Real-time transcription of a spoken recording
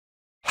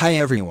Hi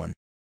everyone.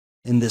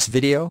 In this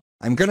video,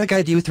 I'm gonna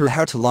guide you through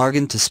how to log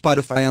into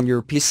Spotify on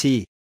your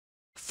PC.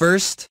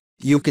 First,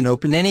 you can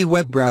open any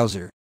web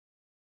browser.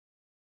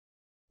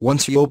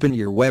 Once you open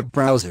your web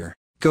browser,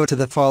 go to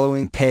the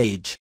following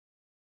page.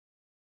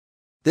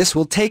 This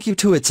will take you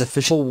to its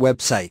official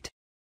website.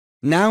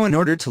 Now in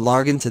order to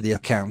log into the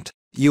account,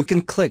 you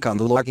can click on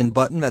the login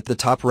button at the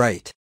top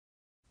right.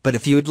 But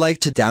if you would like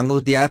to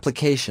download the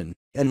application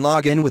and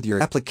log in with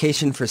your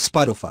application for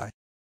Spotify,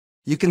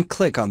 you can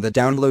click on the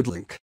download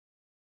link.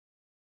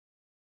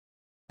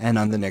 And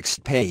on the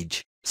next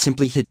page,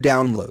 simply hit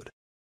download.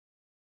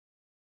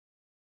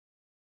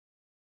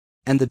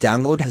 And the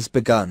download has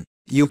begun.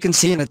 You can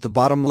see it at the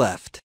bottom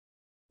left.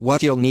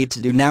 What you'll need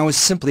to do now is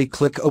simply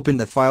click open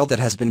the file that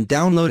has been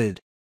downloaded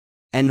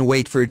and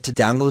wait for it to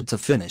download to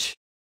finish.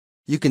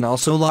 You can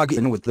also log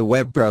in with the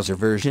web browser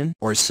version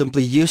or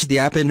simply use the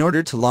app in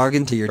order to log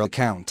into your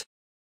account.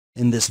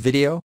 In this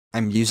video,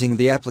 I'm using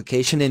the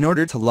application in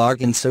order to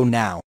log in, so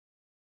now,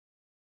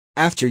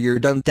 after you're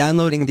done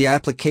downloading the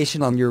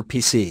application on your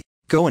PC,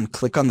 go and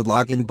click on the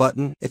login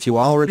button if you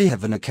already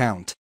have an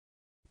account.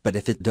 But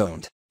if it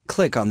don't,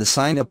 click on the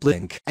sign up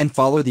link and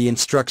follow the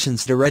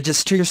instructions to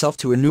register yourself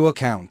to a new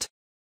account.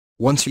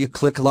 Once you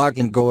click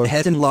login, go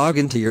ahead and log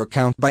into your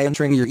account by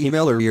entering your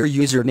email or your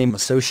username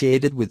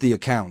associated with the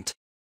account.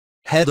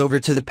 Head over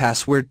to the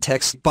password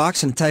text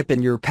box and type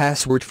in your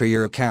password for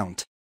your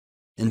account.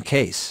 In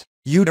case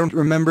you don't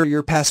remember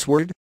your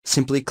password,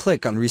 simply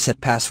click on reset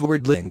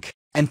password link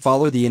and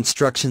follow the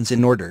instructions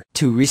in order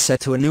to reset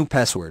to a new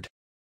password.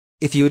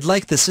 If you would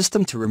like the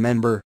system to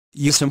remember,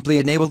 you simply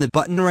enable the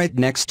button right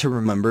next to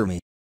Remember Me.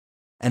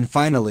 And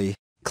finally,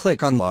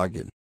 click on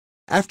Login.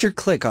 After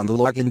click on the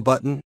Login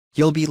button,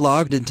 you'll be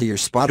logged into your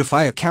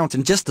Spotify account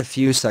in just a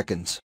few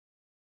seconds.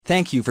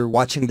 Thank you for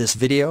watching this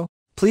video.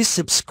 Please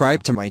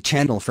subscribe to my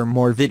channel for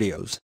more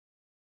videos.